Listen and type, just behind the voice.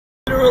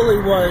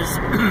literally was,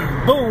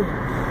 boom,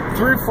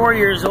 3 or 4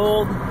 years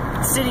old,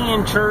 sitting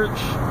in church,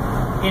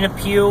 in a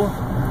pew,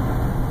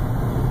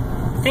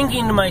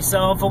 thinking to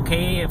myself,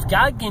 okay, if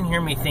God can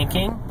hear me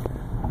thinking,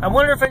 I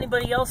wonder if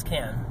anybody else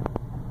can.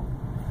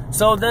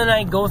 So then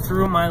I go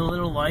through my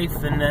little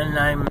life, and then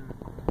I'm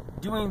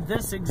doing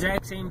this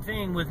exact same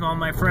thing with all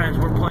my friends.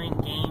 We're playing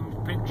games,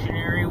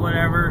 Pictionary,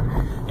 whatever,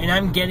 and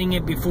I'm getting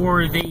it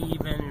before they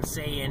even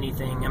say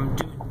anything.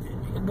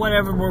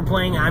 Whatever we're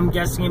playing, I'm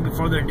guessing it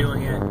before they're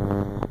doing it.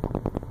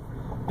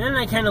 Then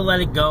I kind of let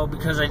it go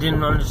because I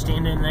didn't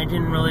understand it, and I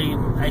didn't really,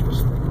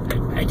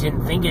 I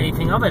didn't think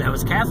anything of it. I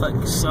was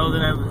Catholic, so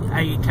then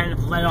I kind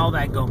of let all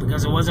that go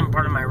because it wasn't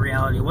part of my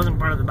reality. It wasn't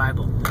part of the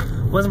Bible.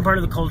 It wasn't part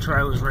of the culture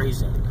I was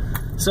raised in.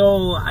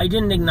 So I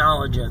didn't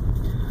acknowledge it.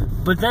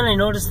 But then I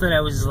noticed that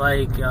I was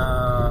like,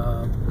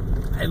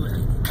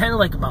 kind of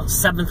like about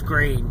 7th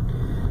grade,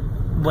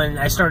 when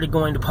I started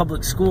going to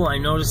public school. I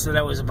noticed that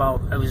I was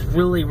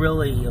really,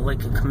 really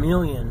like a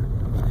chameleon.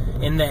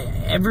 And that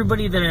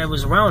everybody that I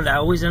was around, I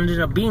always ended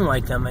up being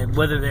like them.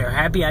 Whether they were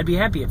happy, I'd be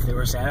happy. If they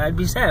were sad, I'd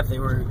be sad. If they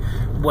were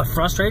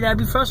frustrated, I'd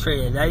be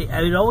frustrated.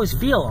 I would always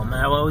feel them,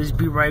 and I would always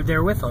be right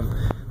there with them.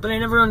 But I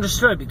never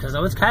understood because I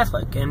was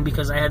Catholic, and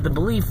because I had the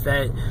belief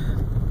that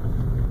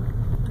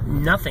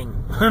nothing,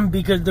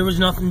 because there was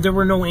nothing, there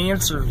were no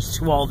answers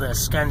to all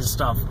this kind of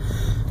stuff,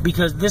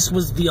 because this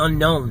was the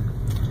unknown.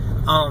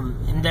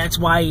 And that's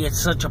why it's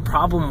such a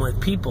problem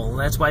with people.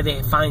 That's why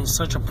they find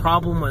such a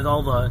problem with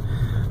all the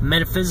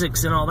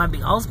metaphysics and all that.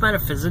 All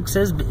metaphysics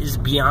is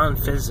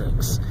beyond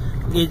physics.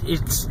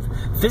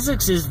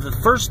 Physics is the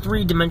first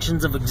 3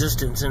 dimensions of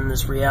existence in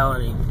this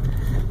reality.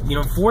 You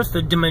know,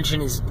 4th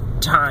dimension is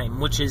time,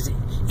 which is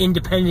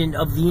independent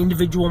of the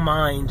individual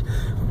mind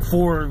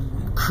for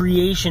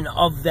creation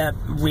of that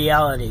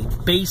reality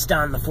based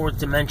on the 4th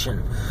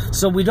dimension.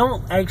 So we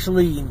don't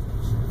actually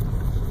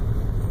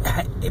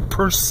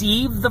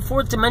perceive the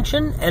 4th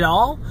dimension at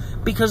all,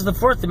 because the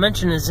 4th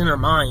dimension is in our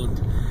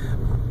mind.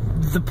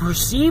 The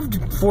perceived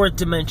 4th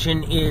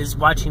dimension is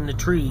watching the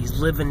trees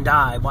live and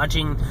die,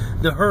 watching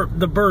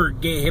the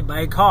bird get hit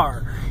by a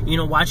car, you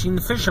know, watching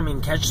the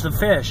fisherman catch the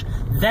fish.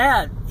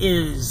 That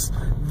is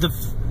the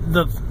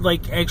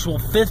like actual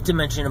 5th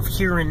dimension of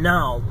here and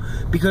now,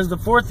 because the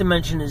 4th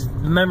dimension is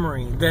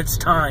memory, that's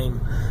time.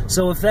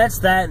 So if that's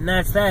that and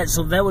that's that,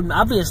 so that would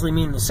obviously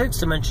mean the 6th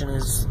dimension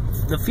is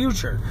the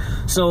future.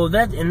 So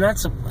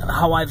that's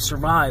how I've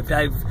survived.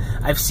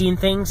 I've seen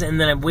things, and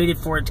then I've waited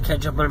for it to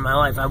catch up in my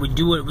life. I would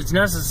do what was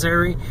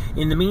necessary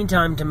in the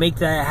meantime to make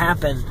that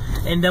happen,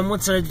 and then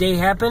once a day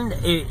happened,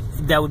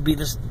 that would be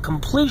the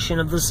completion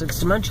of the 6th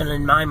dimension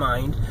in my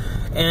mind.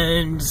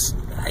 And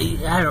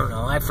I don't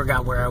know, I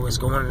forgot where I was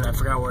going, and I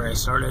forgot where I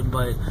started,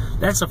 but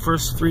that's the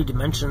first 3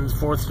 dimensions,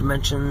 4th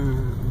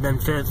dimension, then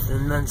 5th,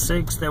 and then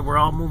 6th that we're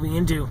all moving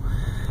into.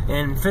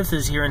 And 5th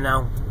is here and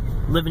now,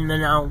 living the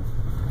now,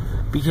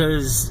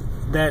 because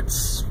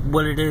that's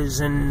what it is.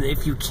 And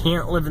if you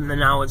can't live in the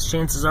now,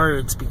 chances are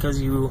it's because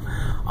you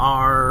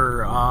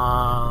are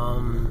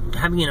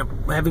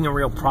having a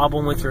real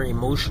problem with your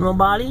emotional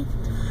body,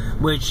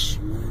 which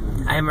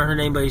I haven't heard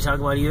anybody talk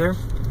about either.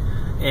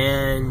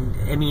 And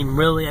I mean,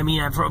 really,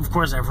 of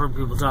course I've heard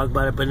people talk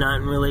about it, but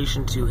not in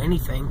relation to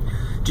anything.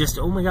 Just,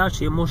 oh my gosh,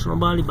 the emotional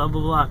body, blah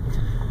blah blah.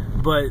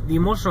 But the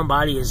emotional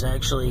body is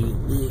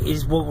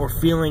what we're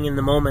feeling in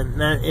the moment,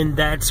 and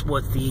that's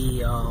what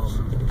the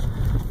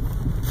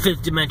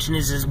 5th dimension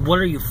is what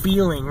are you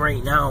feeling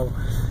right now,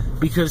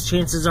 because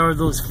chances are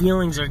those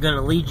feelings are going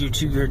to lead you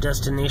to your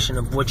destination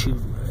of what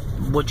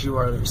you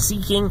are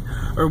seeking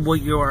or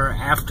what you are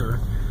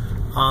after.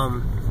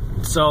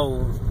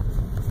 So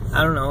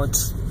I don't know,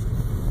 it's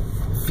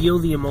feel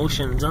the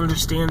emotions,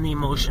 understand the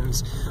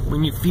emotions.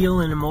 When you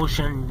feel an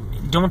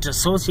emotion, don't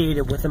associate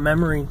it with a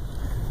memory,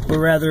 but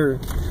rather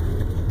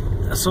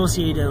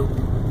associate it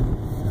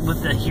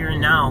with the here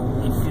and now.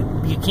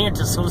 If you can't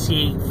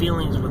associate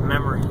feelings with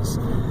memories,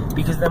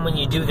 because then when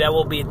you do,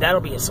 that'll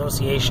be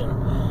association,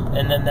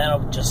 and then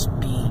that'll just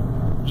be,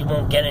 you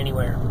won't get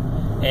anywhere.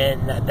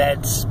 And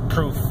that's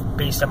proof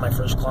based on my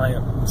first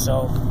client.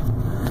 So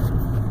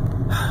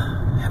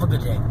have a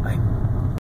good day. Bye.